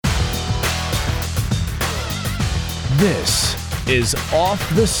This is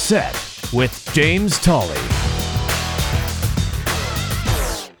Off the Set with James Tolley.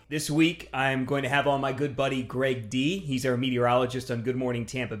 This week, I'm going to have on my good buddy Greg D. He's our meteorologist on Good Morning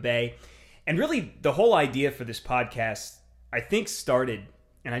Tampa Bay. And really, the whole idea for this podcast, I think, started,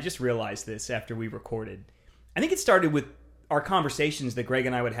 and I just realized this after we recorded. I think it started with our conversations that Greg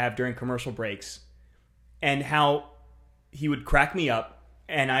and I would have during commercial breaks and how he would crack me up.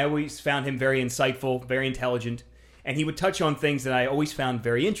 And I always found him very insightful, very intelligent. And he would touch on things that I always found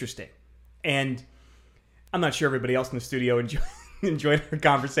very interesting. And I'm not sure everybody else in the studio enjoyed our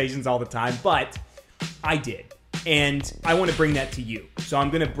conversations all the time, but I did. And I want to bring that to you. So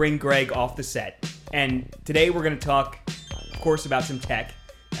I'm going to bring Greg off the set. And today we're going to talk, of course, about some tech.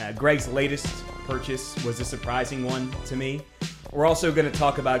 Greg's latest purchase was a surprising one to me. We're also going to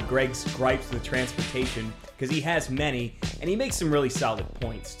talk about Greg's gripes with transportation, because he has many, and he makes some really solid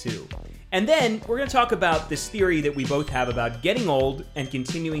points, too. And then we're going to talk about this theory that we both have about getting old and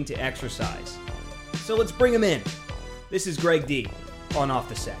continuing to exercise. So let's bring him in. This is Greg D. on Off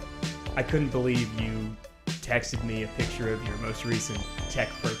the Set. I couldn't believe you texted me a picture of your most recent tech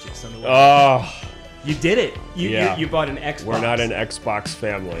purchase on the web. Oh, You did it. Yeah. You bought an Xbox. we're not an Xbox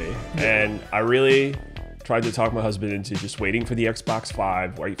family. And I really tried to talk my husband into just waiting for the Xbox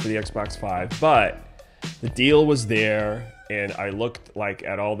 5, but the deal was there, and I looked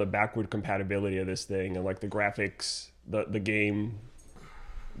at all the backward compatibility of this thing and the graphics, the game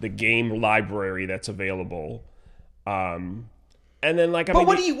library that's available. And then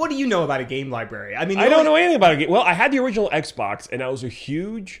what do you know about a game library? I mean, I don't know anything about a game. Well, I had the original Xbox, and I was a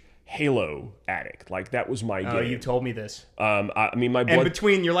huge Halo addict. That was my game. Oh, you told me this. My blood. And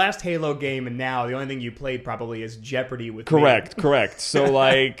between your last Halo game and now, the only thing you played probably is Jeopardy with Correct. So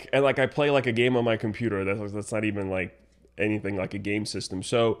I play a game on my computer. That's not even anything like a game system.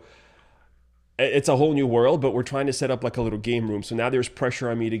 So it's a whole new world, but we're trying to set up a little game room. So now there's pressure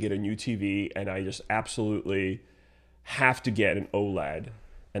on me to get a new TV, and I just absolutely have to get an OLED.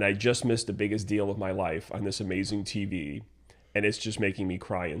 And I just missed the biggest deal of my life on this amazing TV. And it's just making me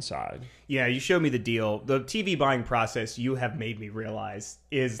cry inside. Yeah, you showed me the deal. The TV buying process, you have made me realize,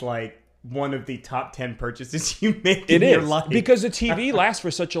 is one of the top 10 purchases you make in your life. Because the TV lasts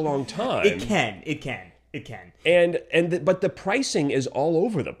for such a long time. It can. But the pricing is all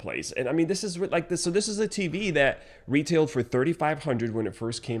over the place. And I mean, this is this. So this is a TV that retailed for $3,500 when it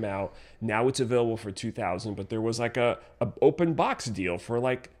first came out. Now it's available for $2,000. But there was a open box deal for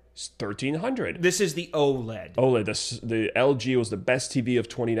 $1,300. This is the OLED. The LG was the best TV of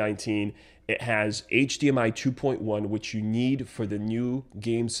 2019. It has HDMI 2.1, which you need for the new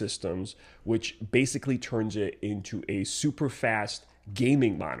game systems, which basically turns it into a super fast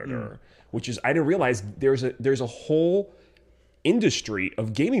gaming monitor. Which is, I didn't realize there's a whole industry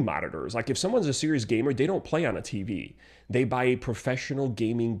of gaming monitors. If someone's a serious gamer, they don't play on a TV. They buy a professional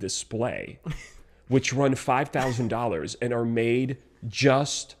gaming display, which run $5,000 and are made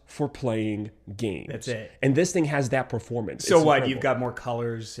just for playing games. That's it. And this thing has that performance. So it's what? incredible. You've got more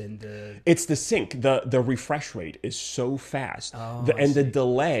colors and It's the sync. The refresh rate is so fast. The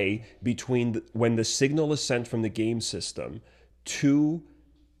delay between when the signal is sent from the game system to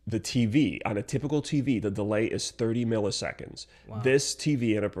the TV. On a typical TV, the delay is 30 milliseconds. Wow. This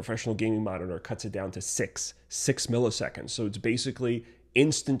TV in a professional gaming monitor cuts it down to 6 milliseconds. So it's basically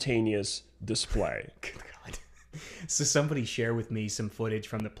instantaneous display. Good God. So somebody share with me some footage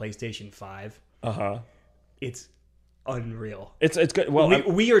from the PlayStation 5. It's unreal. It's good. Well,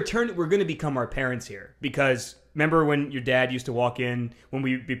 we're going to become our parents here, because remember when your dad used to walk in when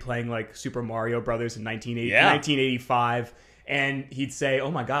we'd be playing Super Mario Brothers in 1985, and he'd say,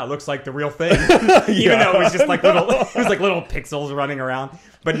 "Oh my God, it looks like the real thing," even though it was just little pixels running around.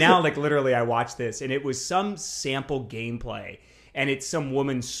 But now, literally, I watched this, and it was some sample gameplay. And it's some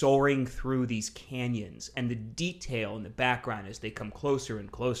woman soaring through these canyons, and the detail in the background as they come closer and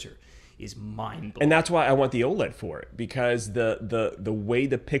closer is mind-blowing. And that's why I want the OLED for it, because the way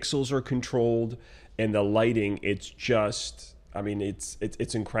the pixels are controlled and the lighting, it's just, I mean,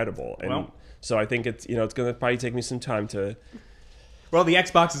 it's incredible. And so I think it's going to probably take me some time to. Well, the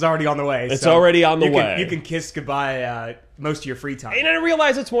Xbox is already on the way. It's already on the way. You can kiss goodbye most of your free time. And I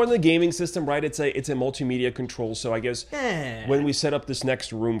realize it's more than the gaming system, right? It's a multimedia control. So I guess when we set up this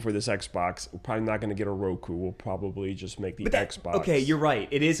next room for this Xbox, we're probably not going to get a Roku. We'll probably just make the Xbox. Okay, you're right.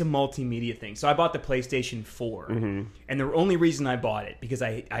 It is a multimedia thing. So I bought the PlayStation 4. And the only reason I bought it, because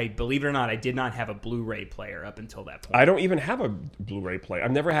I believe it or not, I did not have a Blu-ray player up until that point. I don't even have a Blu-ray player.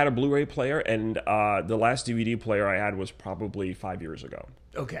 I've never had a Blu-ray player. And the last DVD player I had was probably 5 years ago.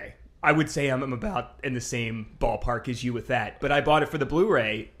 Okay. I would say I'm about in the same ballpark as you with that. But I bought it for the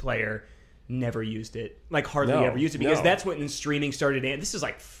Blu-ray player never used it. Like hardly No, ever used it because no. that's when streaming started. This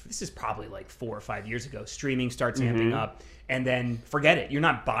is probably like 4 or 5 years ago. Streaming starts amping up, and then forget it. You're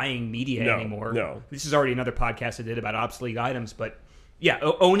not buying media anymore. No. This is already another podcast I did about obsolete items, but yeah,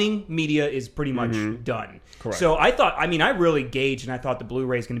 owning media is pretty much done. Correct. So I really gauged, and I thought the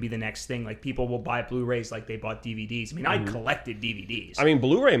Blu-ray is going to be the next thing. Like people will buy Blu-rays like they bought DVDs. I mean, I collected DVDs. I mean,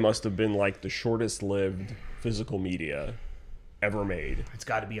 Blu-ray must have been like the shortest lived physical media ever made. It's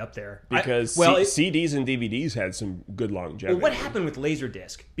got to be up there Because CDs and DVDs had some good longevity. Well, what happened with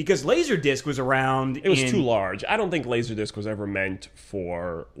Laserdisc? Because Laserdisc was around. It was too large. I don't think Laserdisc was ever meant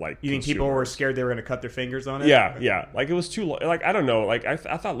for like. You think people were scared they were going to cut their fingers on it? Yeah. Like it was too. Like I don't know. Like I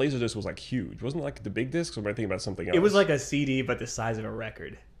thought Laserdisc was like huge. Wasn't it like the big discs? Or am I thinking about something else? It was like a CD, but the size of a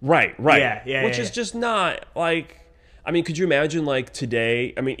record. Right. Yeah. Which is just not like. I mean, could you imagine like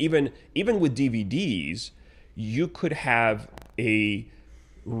today? I mean, even with DVDs, you could have a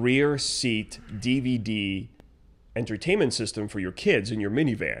rear seat DVD entertainment system for your kids in your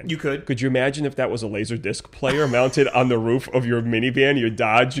minivan. You could. Could you imagine if that was a Laserdisc player mounted on the roof of your minivan, your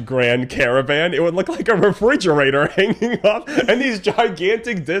Dodge Grand Caravan? It would look like a refrigerator hanging off, and these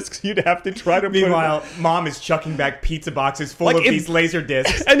gigantic discs you'd have to try to Meanwhile, Mom is chucking back pizza boxes full of these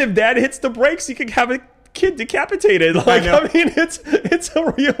Laserdiscs. And if Dad hits the brakes, you could have a kid decapitated. Like, I mean, it's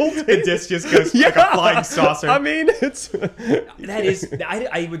a real thing. The disc just goes like a flying saucer. I mean, it's that is.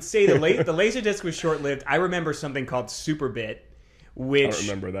 I would say the Laserdisc was short lived. I remember something called Superbit, which I don't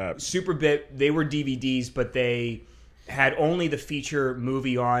remember that. Superbit, they were DVDs, but they had only the feature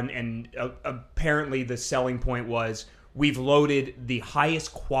movie on, and apparently the selling point was we've loaded the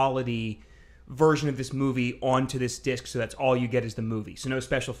highest quality version of this movie onto this disc, so that's all you get is the movie. So no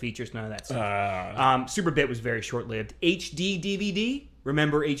special features, none of that stuff. Superbit was very short-lived. HD DVD,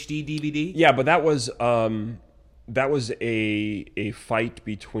 remember HD DVD? Yeah, but that was a fight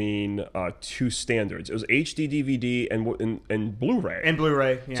between two standards. It was HD DVD and Blu-ray. And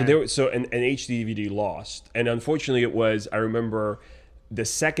Blu-ray. Yeah. And HD DVD lost, and unfortunately, it was. I remember. The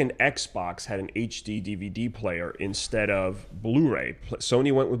second Xbox had an HD DVD player instead of Blu-ray.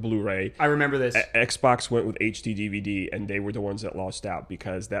 Sony went with Blu-ray. I remember this. Xbox went with HD DVD, and they were the ones that lost out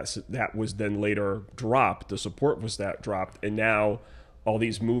because that was then later dropped. The support was dropped, and now all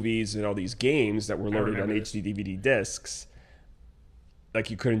these movies and all these games that were loaded on HD DVD discs, like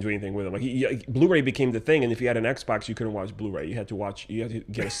you couldn't do anything with them. Like Blu-ray became the thing, and if you had an Xbox, you couldn't watch Blu-ray. You had to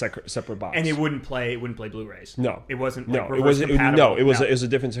get a separate box. And it wouldn't play Blu-rays. No, it wasn't. No, like, it was compatible. no. It was a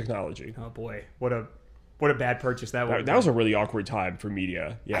different technology. Oh boy, what a bad purchase that was. That was a really awkward time for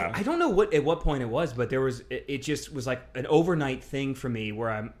media. Yeah, I don't know at what point it was, but it just was like an overnight thing for me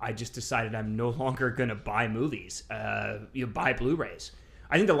where I just decided I'm no longer gonna buy movies. Buy Blu-rays.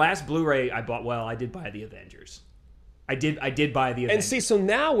 I think the last Blu-ray I bought. Well, I did buy the Avengers. I did buy the Avengers. And see, so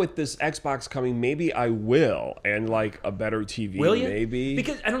now with this Xbox coming, maybe I will, and like a better TV. Will you? Maybe,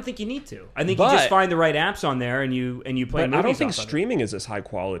 because I don't think you need to. I think you just find the right apps on there and you play movies. But I don't think off of streaming is as high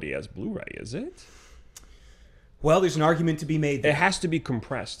quality as Blu-ray, is it? Well, there's an argument to be made there. It has to be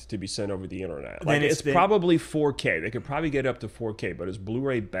compressed to be sent over the internet. Then Like it's probably 4K. They could probably get up to 4K, but is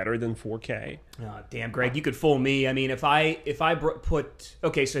Blu-ray better than 4K? Oh, damn, Greg, you could fool me. I mean, if I put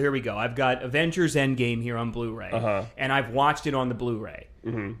okay, so here we go. I've got Avengers Endgame here on Blu-ray, and I've watched it on the Blu-ray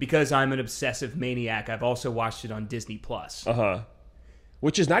because I'm an obsessive maniac. I've also watched it on Disney Plus,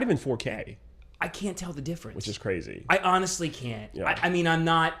 which is not even 4K. I can't tell the difference, Which is crazy. I honestly can't. Yeah. I mean, I'm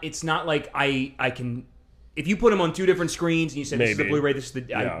not. It's not like I can. If you put them on two different screens and you said this is the Blu-ray, this is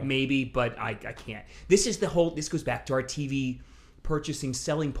the maybe, but I can't. This is the whole. This goes back to our TV purchasing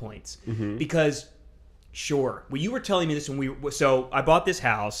selling points because sure, well, you were telling me this when so I bought this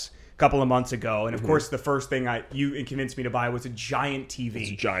house a couple of months ago, and of course the first thing you convinced me to buy was a giant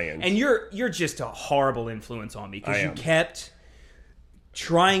TV. It's giant, and you're just a horrible influence on me because you am. kept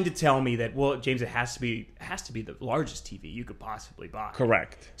trying to tell me that, well, James, it has to be the largest TV you could possibly buy.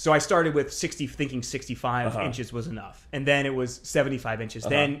 Correct. So I started with 65 inches was enough, and then it was 75 inches.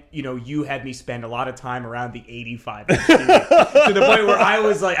 Then you had me spend a lot of time around the 85 inch TV to the point where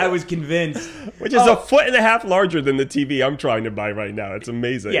I was convinced, which is a foot and a half larger than the TV I'm trying to buy right now. It's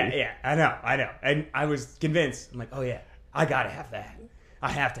amazing. Yeah, I know, and I was convinced. I'm like, oh yeah, I gotta have that.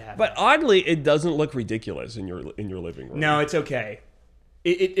 I have to have. But oddly, it doesn't look ridiculous in your living room. No, it's okay.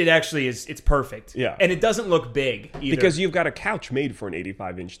 It actually is. It's perfect. Yeah. And it doesn't look big either. Because you've got a couch made for an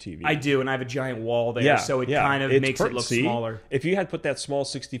 85-inch TV. I do, and I have a giant wall there, so it kind of makes it look smaller. If you had put that small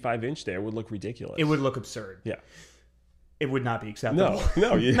 65-inch there, it would look ridiculous. It would look absurd. Yeah. It would not be acceptable.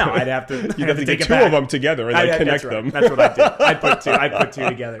 No, no. I'd have to. You'd have to take get it two back. of them together and then connect them. That's what I do. I'd put two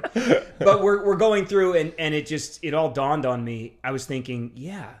together. But we're going through, and it all dawned on me. I was thinking,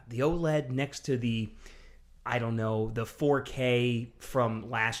 yeah, the OLED next to the, I don't know, the 4K from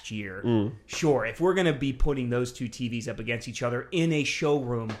last year. Sure, if we're going to be putting those two TVs up against each other in a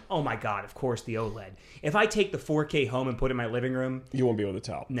showroom, oh my God, of course the OLED. If I take the 4K home and put it in my living room, You won't be able to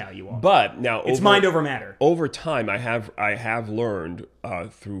tell. no, you won't. But now It's mind over matter. Over time, I have learned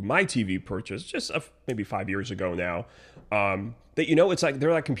through my TV purchase, just maybe 5 years ago now, that it's like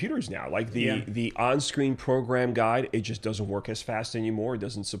they're like computers now. Like the on-screen program guide, it just doesn't work as fast anymore. It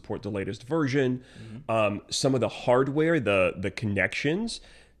doesn't support the latest version. Some of the hardware, the connections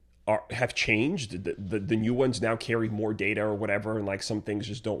have changed. The new ones now carry more data or whatever, and like some things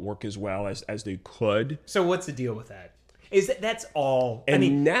just don't work as well as they could. So what's the deal with that? That's all?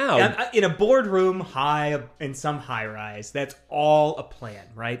 And now in a boardroom, in some high rise, that's all a plan,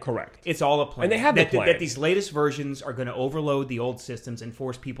 right? Correct. It's all a plan. And they have the plan. That these latest versions are going to overload the old systems and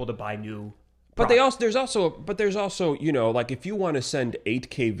force people to buy new. But there's also like if you want to send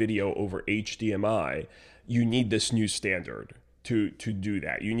 8K video over HDMI, you need this new standard to do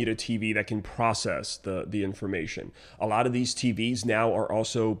that. You need a TV that can process the information. A lot of these TVs now are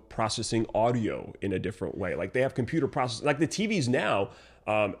also processing audio in a different way. Like they have computer process. Like the TVs now,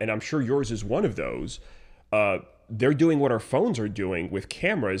 and I'm sure yours is one of those. They're doing what our phones are doing with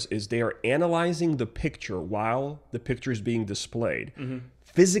cameras. Is they are analyzing the picture while the picture is being displayed.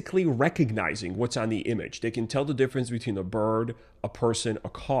 Physically recognizing what's on the image. They can tell the difference between a bird, a person, a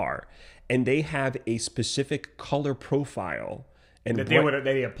car. And they have a specific color profile. And that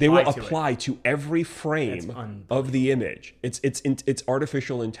they will apply to every frame of the image. It's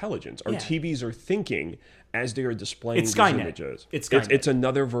artificial intelligence. Our TVs are thinking as they are displaying these images. It's Skynet. It's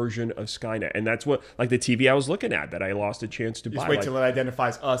another version of Skynet. And that's what, like the TV I was looking at that I lost a chance to buy. Just wait till it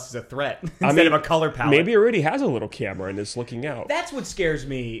identifies us as a threat instead of a color palette. Maybe it already has a little camera and it's looking out. That's what scares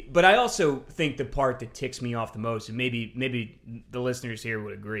me. But I also think the part that ticks me off the most, and maybe the listeners here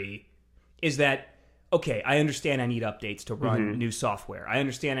would agree, is that, okay, I understand I need updates to run new software. I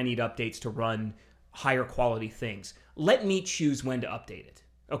understand I need updates to run higher quality things. Let me choose when to update it.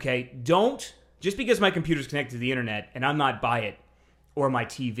 Okay? Just because my computer's connected to the internet and I'm not by it or my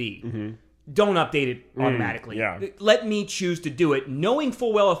TV, don't update it automatically. Let me choose to do it, knowing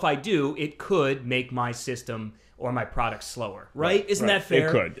full well if I do, it could make my system or my product slower. Right? Isn't that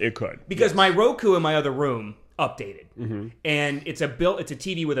fair? It could. Because my Roku in my other room updated, and it's a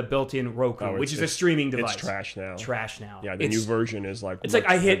TV with a built-in Roku, which is a streaming device. It's trash now. Yeah, the new version is like it's like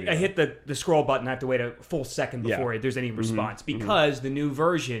I hit the scroll button. I have to wait a full second before there's any response because the new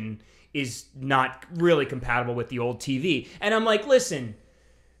version is not really compatible with the old TV. And I'm like, listen,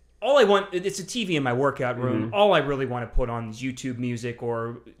 all I want, it's a TV in my workout room. All I really want to put on is YouTube music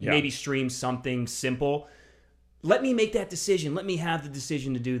or maybe stream something simple. Let me make that decision. Let me have the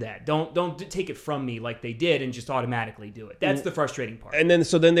decision to do that. Don't take it from me like they did and just automatically do it. That's the frustrating part. And then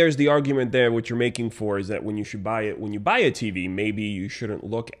there's the argument there. What you're making for is that when you buy a TV, maybe you shouldn't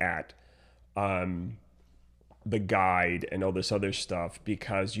look at the guide and all this other stuff,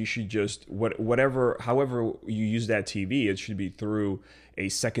 because you should just however you use that TV, it should be through a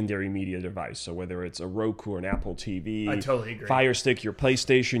secondary media device. So whether it's a Roku or an Apple TV, I totally agree. Fire Stick, your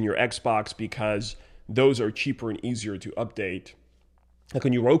PlayStation, your Xbox, because those are cheaper and easier to update. Like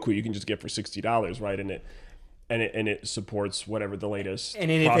on your Roku, you can just get for $60, right? And it supports whatever the latest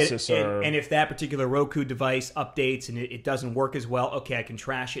processor. And if that particular Roku device updates and it doesn't work as well, okay, I can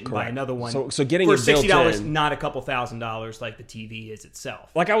trash it and buy another one. So getting for it built $60, in, not a couple $1,000s like the TV is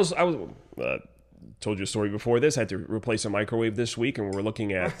itself. Like I was told you a story before this. I had to replace a microwave this week, and we were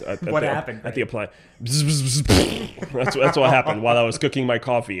looking at what happened at the appliance. That's what happened while I was cooking my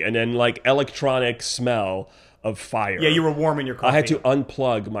coffee, and then like electronic smell of fire. Yeah, you were warming your coffee. I had to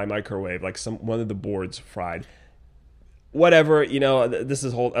unplug my microwave, like one of the boards fried. Whatever,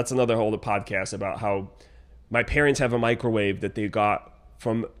 that's another whole podcast about how my parents have a microwave that they got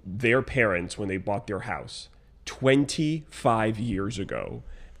from their parents when they bought their house 25 years ago,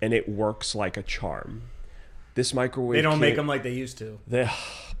 and it works like a charm. This microwave, they don't make them like they used to.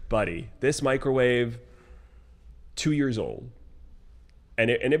 Buddy, this microwave, 2 years old, and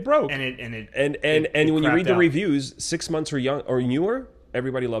it broke. And when you read the reviews, 6 months or newer,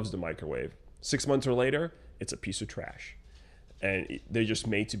 everybody loves the microwave. 6 months or later, it's a piece of trash. And they're just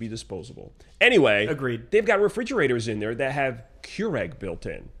made to be disposable. Anyway, agreed. They've got refrigerators in there that have Keurig built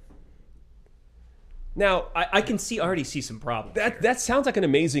in. Now, I can already see some problems. That sounds like an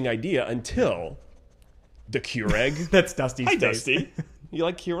amazing idea until the Keurig. That's Dusty's Hi, face. Dusty. You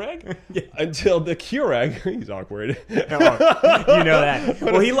like Keurig? Until the Keurig, he's awkward. You know that.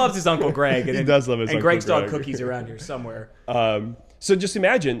 Well, he loves his Uncle Greg. And He does love his and Uncle Greg's dog Greg. Cookie's around here somewhere. So just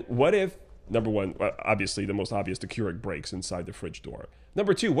imagine, what if, number one, obviously the most obvious, the Keurig breaks inside the fridge door.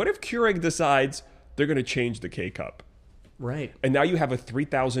 Number two, what if Keurig decides they're going to change the K-Cup? Right. And now you have a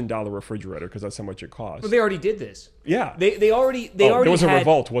 $3,000 refrigerator because that's how much it costs. Well, they already did this. Yeah. They already there was a had-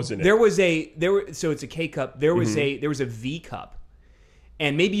 revolt, wasn't it? So it's a K cup. There was a V cup,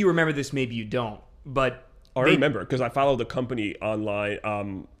 and maybe you remember this, maybe you don't. But I remember because I followed the company online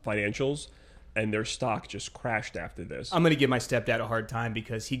financials, and their stock just crashed after this. I'm gonna give my stepdad a hard time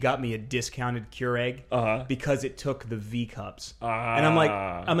because he got me a discounted Keurig because it took the V cups, and I'm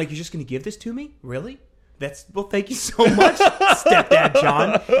like, you're just gonna give this to me, really? Well, thank you so much, stepdad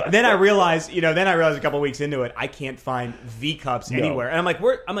John. And then I realized a couple of weeks into it, I can't find V cups anywhere. And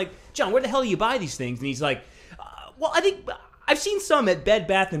I'm like, John, where the hell do you buy these things? And he's like, well, I think I've seen some at Bed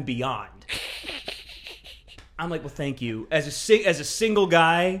Bath & Beyond. I'm like, well, thank you. As a single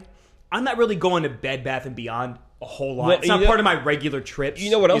guy, I'm not really going to Bed Bath & Beyond a whole lot. Well, it's not part of my regular trips.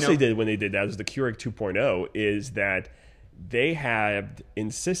 You know what else they did when they did that is the Keurig 2.0 is that they had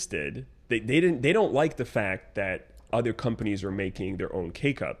insisted they don't like the fact that other companies are making their own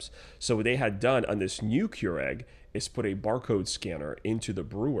K-Cups. So what they had done on this new Keurig is put a barcode scanner into the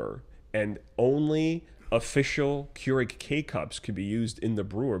brewer, and only official Keurig K-Cups could be used in the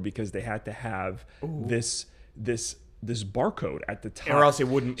brewer because they had to have this barcode at the top, or else it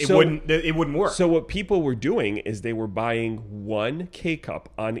wouldn't work. So what people were doing is they were buying one K-Cup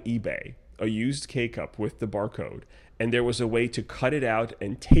on eBay, a used K-Cup with the barcode, and there was a way to cut it out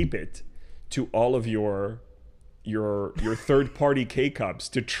and tape it to all of your third-party K-Cups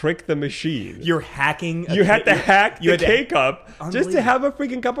to trick the machine. You're hacking. You had to hack the K-Cup just to Unbelievable. have a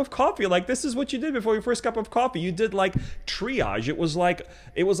freaking cup of coffee. Like, this is what you did before your first cup of coffee. You did like triage. It was like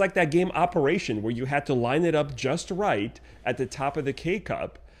that game Operation where you had to line it up just right at the top of the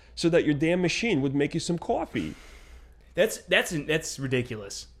K-Cup so that your damn machine would make you some coffee. That's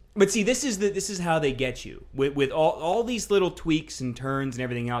ridiculous. But see, this is how they get you with all these little tweaks and turns and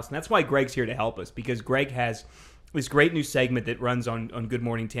everything else. And that's why Greg's here to help us, because Greg has this great new segment that runs on Good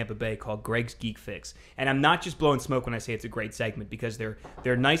Morning Tampa Bay called Greg's Geek Fix. And I'm not just blowing smoke when I say it's a great segment, because they're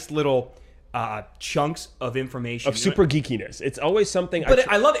nice little chunks of information. Of super geekiness. It's always something. But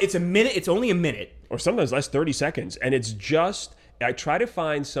I love it. It's a minute. It's only a minute. Or sometimes less, 30 seconds. And it's just, I try to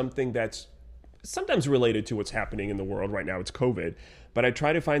find something that's sometimes related to what's happening in the world right now. It's COVID. But I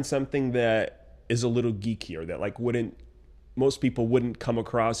try to find something that is a little geekier, that like most people wouldn't come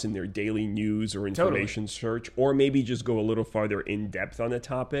across in their daily news or information search, or maybe just go a little farther in depth on the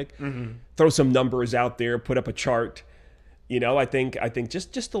topic. Mm-hmm. Throw some numbers out there, put up a chart. I think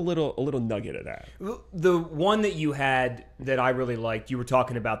just a little nugget of that. The one that you had that I really liked, you were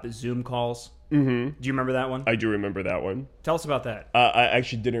talking about the Zoom calls. Mm-hmm. Do you remember that one? I do remember that one. Tell us about that. I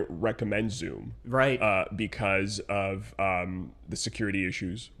actually didn't recommend Zoom. Right. Because of the security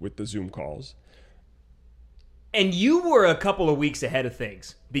issues with the Zoom calls. And you were a couple of weeks ahead of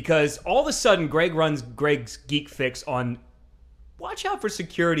things, because all of a sudden Greg runs Greg's Geek Fix on watch out for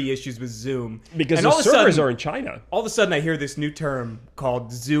security issues with Zoom. Because and the all servers of a sudden, are in China. All of a sudden I hear this new term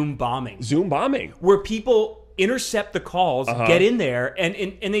called Zoom bombing. Zoom bombing. Where people intercept the calls, get in there, and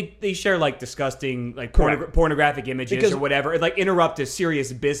they share like disgusting, like pornographic images because, or whatever, and like interrupt a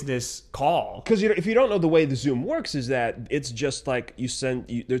serious business call. Because if you don't know, the way the Zoom works is that it's just like it's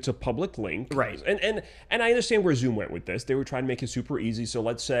a public link, right? And I understand where Zoom went with this. They were trying to make it super easy. So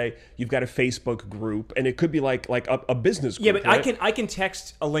let's say you've got a Facebook group, and it could be like a business group. Yeah, but right? I can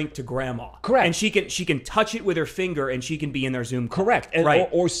text a link to grandma, correct, and she can touch it with her finger, and she can be in their Zoom call. Correct, and right.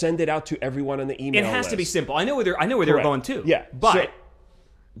 or send it out to everyone on the email. It has list. to be simple. I know where they're going too. Yeah, but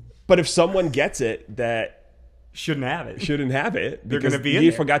if someone gets it that shouldn't have it they're going to be in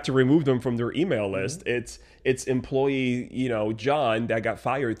there. Forgot to remove them from their email list. Mm-hmm. It's employee John that got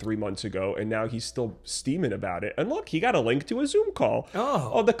fired 3 months ago, and now he's still steaming about it. And look, he got a link to a Zoom call.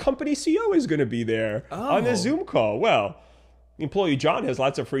 Oh, the company CEO is going to be there on the Zoom call. Well, employee John has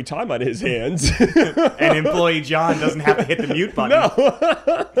lots of free time on his hands. And employee John doesn't have to hit the mute button.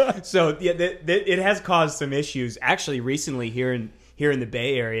 No. So yeah, it has caused some issues. Actually, recently here in the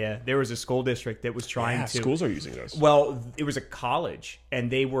Bay Area, there was a school district that was trying to... schools are using this. Well, it was a college,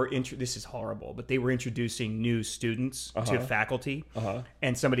 and they were... this is horrible, but they were introducing new students to faculty,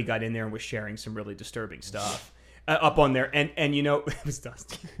 and somebody got in there and was sharing some really disturbing stuff. Up on there, and it was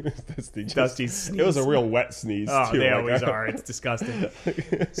Dusty. Dusty's sneeze. It was a real wet sneeze. Oh, too. they always are. It's disgusting.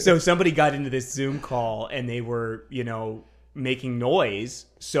 So somebody got into this Zoom call, and they were, making noise.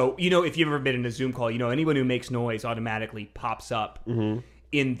 So, if you've ever been in a Zoom call, anyone who makes noise automatically pops up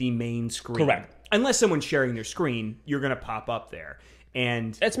in the main screen. Correct. Unless someone's sharing their screen, you're going to pop up there.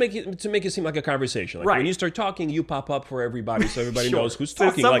 And that's to make it seem like a conversation. Like right. When you start talking, you pop up for everybody so everybody Sure. knows who's So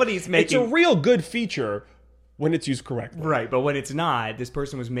talking. somebody's It's a real good feature when it's used correctly. Right, but when it's not, this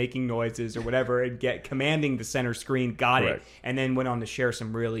person was making noises or whatever and commanding the center screen, got Correct. it, and then went on to share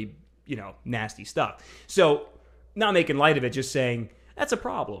some really, nasty stuff. So, not making light of it, just saying, that's a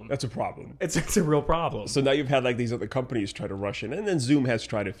problem. That's a problem. It's a real problem. So now you've had like these other companies try to rush in, and then Zoom has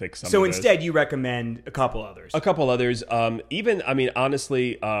tried to fix some So of this. instead, you recommend a couple others. A couple others.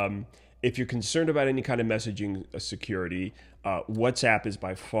 Honestly, if you're concerned about any kind of messaging security, WhatsApp is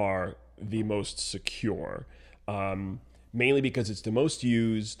by far the most secure. Mainly because it's the most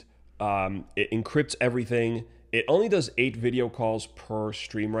used. It encrypts everything. It only does 8 video calls per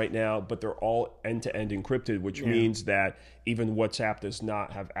stream right now, but they're all end-to-end encrypted, which means that even WhatsApp does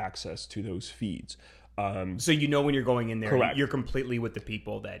not have access to those feeds. So when you're going in there, correct. You're completely with the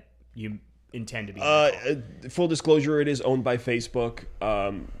people that you intend to be. Full disclosure, it is owned by Facebook,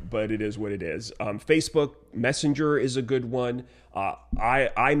 but it is what it is. Facebook Messenger is a good one.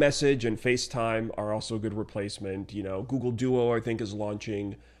 iMessage and FaceTime are also a good replacement. Google Duo, I think, is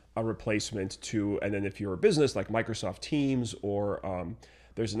launching a replacement to, and then if you're a business like Microsoft Teams or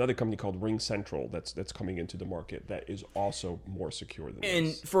there's another company called Ring Central that's coming into the market that is also more secure than And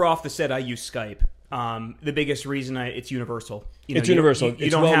this. for off the set, I use Skype. The biggest reason it's universal. It's universal. You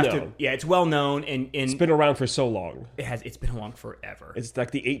It's don't well have known. to. Yeah, it's well known, and It's been around for so long. It's been along forever. It's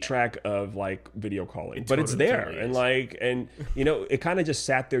like the 8-track of like video calling, but it's totally there, is. and it kind of just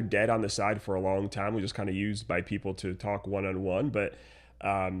sat there dead on the side for a long time. It was just kind of used by people to talk one-on-one, but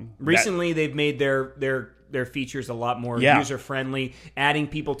recently they've made their features a lot more user friendly. Adding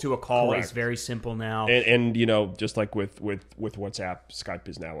people to a call Correct. is very simple now, and just like with WhatsApp, Skype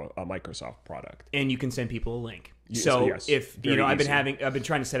is now a Microsoft product, and you can send people a link. Yes, So yes, if very I've easy. been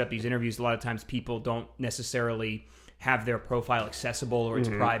trying to set up these interviews. A lot of times people don't necessarily have their profile accessible or it's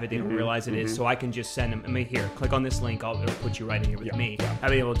private. They don't realize it is. So I can just send them. Here, click on this link. It'll put you right in here with me. I've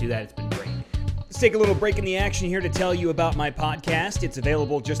been able to do that. It's been great. Let's take a little break in the action here to tell you about my podcast. It's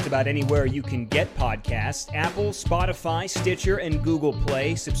available just about anywhere you can get podcasts. Apple, Spotify, Stitcher, and Google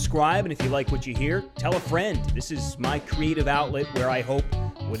Play. Subscribe, and if you like what you hear, tell a friend. This is my creative outlet where I hope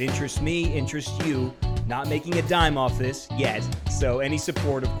what interests me interests you. Not making a dime off this yet, so any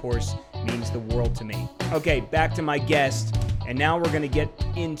support, of course, means the world to me. Okay, back to my guest, and now we're going to get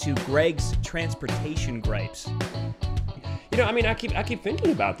into Greg's transportation gripes. I keep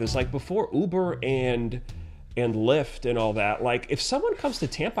thinking about this. Like before Uber and Lyft and all that. Like if someone comes to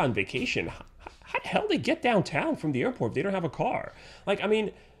Tampa on vacation, how the hell they get downtown from the airport if they don't have a car?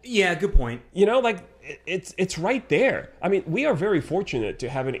 Yeah, good point. It's right there. We are very fortunate to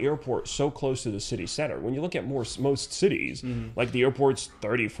have an airport so close to the city center. When you look at most cities, like the airport's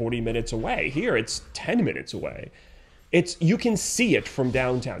 30, 40 minutes away. Here, it's 10 minutes away. You can see it from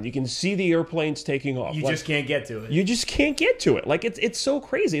downtown. You can see the airplanes taking off. You just can't get to it. You just can't get to it. It's so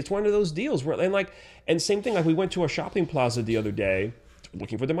crazy. It's one of those deals where and same thing. Like we went to a shopping plaza the other day,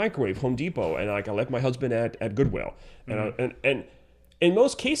 looking for the microwave, Home Depot, and I left my husband at Goodwill, and in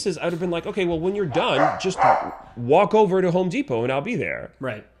most cases I'd have been like, okay, well when you're done, just walk over to Home Depot and I'll be there.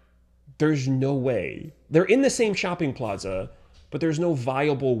 Right. There's no way. They're in the same shopping plaza, but there's no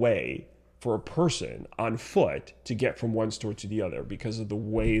viable way for a person on foot to get from one store to the other because of the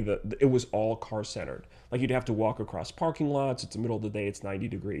way that it was all car centered. Like you'd have to walk across parking lots. It's the middle of the day. It's 90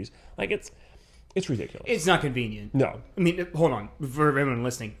 degrees. It's ridiculous. It's not convenient. No. Hold on. For everyone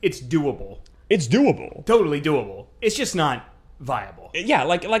listening, it's doable. It's doable. Totally doable. It's just not viable.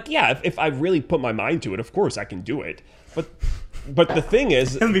 Yeah, if I really put my mind to it, of course I can do it. But the thing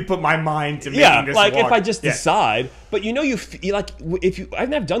is, Let me put my mind to making this walk. if I just decide, but I've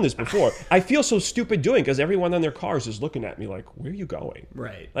never done this before. I feel so stupid doing because everyone on their cars is looking at me like, where are you going?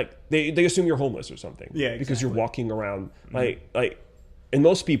 Right. Like they assume you're homeless or something. Yeah, because you're exactly. walking around and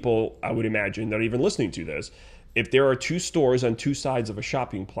most people, I would imagine, not even listening to this, if there are 2 stores on 2 sides of a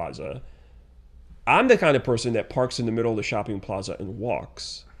shopping plaza, I'm the kind of person that parks in the middle of the shopping plaza and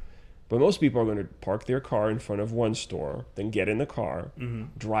walks. But most people are going to park their car in front of one store, then get in the car,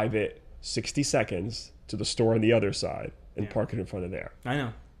 drive it 60 seconds to the store on the other side, and park it in front of there. I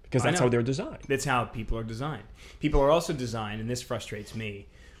know. Because that's how they're designed. That's how people are designed. People are also designed, and this frustrates me,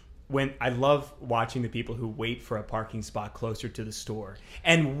 when I love watching the people who wait for a parking spot closer to the store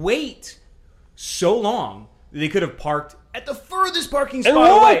and wait so long that they could have parked at the furthest parking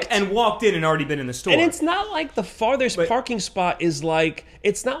spot away and walked in and already been in the store. And it's not like the farthest parking spot is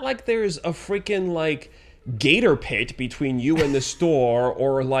it's not like there's a freaking gator pit between you and the store,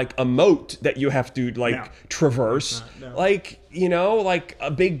 or like a moat that you have to traverse. No. Like, like a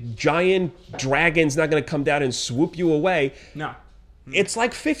big giant dragon's not going to come down and swoop you away. No. It's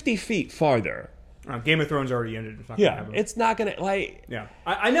like 50 feet farther. Game of Thrones already ended. It's not gonna happen. It's not going to, like... Yeah.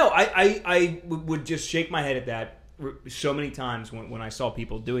 I know. I would just shake my head at that so many times when I saw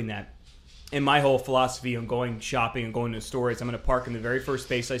people doing that. And my whole philosophy on going shopping and going to stores, I'm going to park in the very first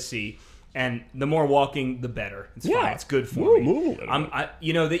space I see. And the more walking, the better. It's fine. It's good for me. Move a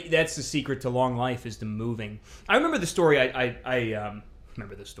little bit. That's the secret to long life, is the moving. I remember the story. I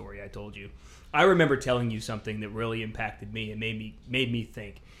remember the story I told you. I remember telling you something that really impacted me and made me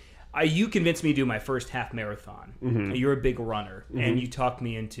think. You convinced me to do my first half marathon. Mm-hmm. You're a big runner, and you talked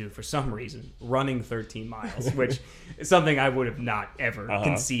me into, for some reason, running 13 miles, which is something I would have not ever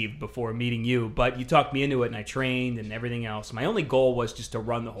conceived before meeting you. But you talked me into it, and I trained and everything else. My only goal was just to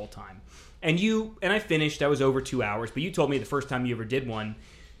run the whole time. And I finished. I was over 2 hours, but you told me the first time you ever did one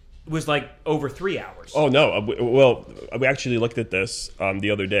was like over 3 hours. Oh, no. Well, we actually looked at this the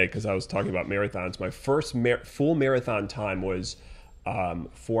other day because I was talking about marathons. My first full marathon time was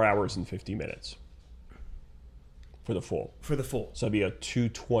 4 hours and 50 minutes for the full. So it'd be a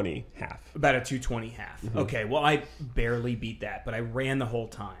 2:20 half. About a 2:20 half. Mm-hmm. Okay, well, I barely beat that, but I ran the whole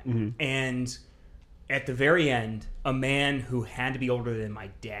time. Mm-hmm. And at the very end, a man who had to be older than my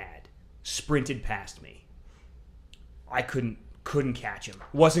dad sprinted past me. I couldn't catch him.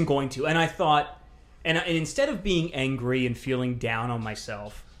 Wasn't going to. And I thought, and instead of being angry and feeling down on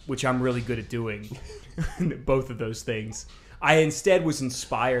myself, which I'm really good at doing, both of those things, I instead was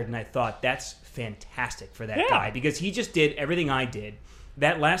inspired, and I thought, that's fantastic for that guy, because he just did everything I did.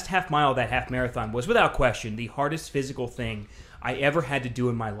 That last half mile, that half marathon, was without question the hardest physical thing I ever had to do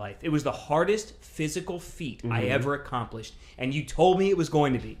in my life. It was the hardest physical feat I ever accomplished. And you told me it was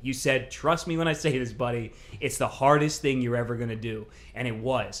going to be. You said, trust me when I say this, buddy. It's the hardest thing you're ever going to do. And it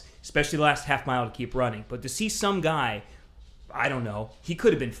was, especially the last half mile to keep running. But to see some guy, I don't know, he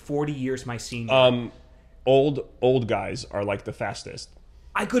could have been 40 years my senior. Old guys are like the fastest.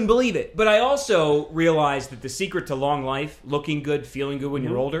 I couldn't believe it. But I also realized that the secret to long life, looking good, feeling good when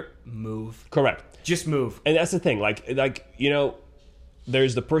you're older, move. Correct. Just move. And that's the thing. Like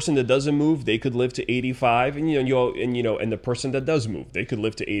there's the person that doesn't move, they could live to 85, and and the person that does move, they could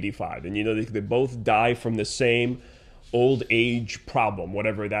live to 85, and they both die from the same old age problem,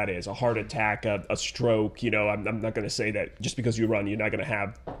 whatever that is, a heart attack, a stroke. I'm not going to say that just because you run, you're not going to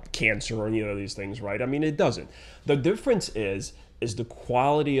have cancer or any of these things, right? I mean, it doesn't. The difference is the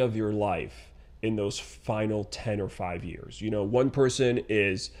quality of your life in those final 10 or 5 years. One person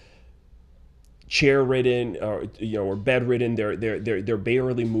is chair-ridden or bed-ridden. They're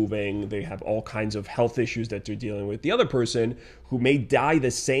barely moving. They have all kinds of health issues that they're dealing with. The other person, who may die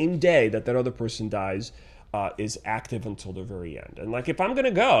the same day that other person dies, is active until the very end. And if I'm going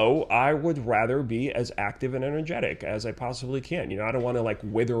to go, I would rather be as active and energetic as I possibly can. I don't want to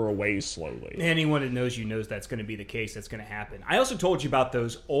wither away slowly. Anyone that knows you knows that's going to be the case. That's going to happen. I also told you about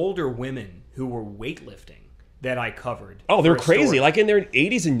those older women who were weightlifting that I covered. Oh, they're crazy. In their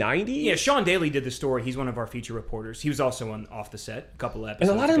 80s and 90s? Yeah, Sean Daly did the story. He's one of our feature reporters. He was also on Off the Set a couple episodes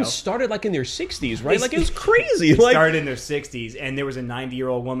ago. And a lot of them started in their 60s, right? It was crazy. They started in their 60s, and there was a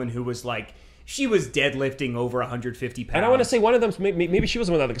 90-year-old woman who was she was deadlifting over 150 pounds. And I want to say one of them, maybe she was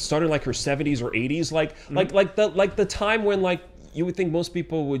the one that started her 70s or 80s, like the time when you would think most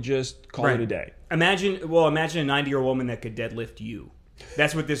people would just call it a day. Imagine a 90-year-old woman that could deadlift you.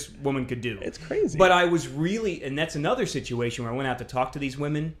 That's what this woman could do. It's crazy. But I was really, and that's another situation where I went out to talk to these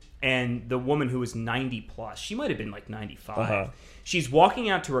women, and the woman who was 90 plus, she might have been 95. She's walking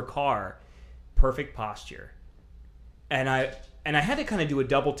out to her car, perfect posture. And I had to kind of do a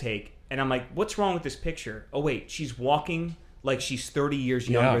double take, and I'm like, what's wrong with this picture? Oh wait, she's walking like she's 30 years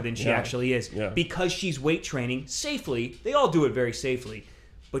younger than she actually is. Yeah. Because she's weight training safely. They all do it very safely.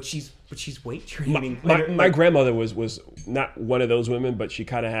 But she's weight training. My grandmother was not one of those women, but she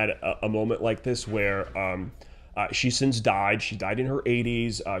kind of had a moment like this where she since died. She died in her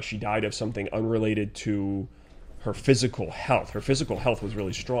 80s. She died of something unrelated to her physical health. Her physical health was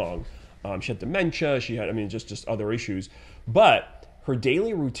really strong. She had dementia. She had, just other issues. But her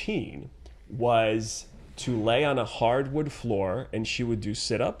daily routine was to lay on a hardwood floor, and she would do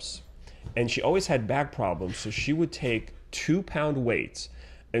sit-ups. And she always had back problems, so she would take 2-pound weights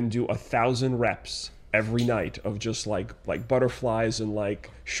and do 1,000 reps every night of just butterflies and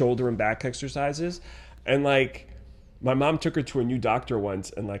shoulder and back exercises. And my mom took her to a new doctor once,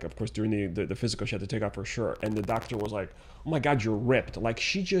 and of course during the physical she had to take off her shirt, and the doctor was like, oh my God, you're ripped. Like,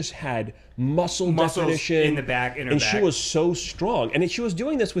 she just had muscles definition in the back, in her and back. she was so strong. And she was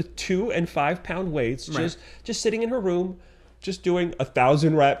doing this with 2 and 5 pound weights, just sitting in her room, just doing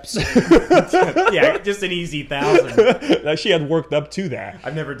 1,000 reps. Yeah, just an easy 1,000. Now, she had worked up to that.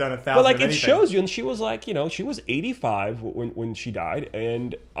 I've never done 1,000. But like, it shows you, and she was like, she was 85 when she died,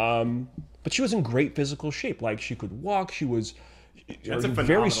 and but she was in great physical shape. Like, she could walk. She was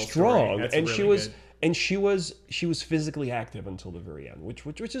very strong, and she was physically active until the very end,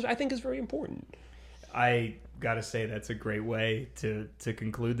 which is, I think, is very important. I gotta say, that's a great way to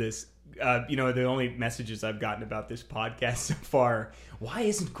conclude this. The only messages I've gotten about this podcast so far, why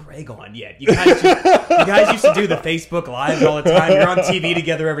isn't Greg on yet? You guys used to do the Facebook Live all the time. You're on TV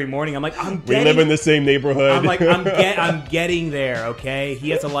together every morning. I'm like, we live in the same neighborhood. I'm like, I'm getting there, okay?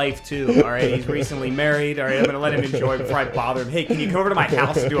 He has a life too, all right? He's recently married, all right? I'm going to let him enjoy before I bother him. Hey, can you come over to my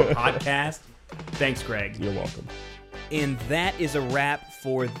house and do a podcast? Thanks, Greg. You're welcome. And that is a wrap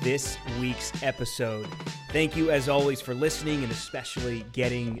for this week's episode. Thank you, as always, for listening and especially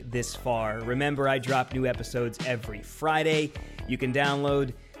getting this far. Remember, I drop new episodes every Friday. You can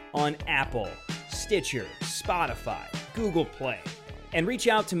download on Apple, Stitcher, Spotify, Google Play. And reach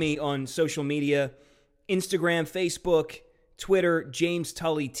out to me on social media, Instagram, Facebook, Twitter. James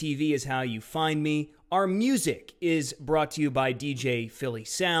Tully TV is how you find me. Our music is brought to you by DJ Philly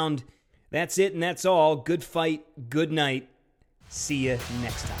Sound. That's it and that's all. Good fight, good night. See you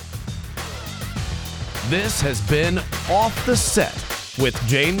next time. This has been Off the Set with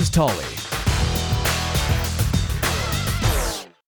James Tully.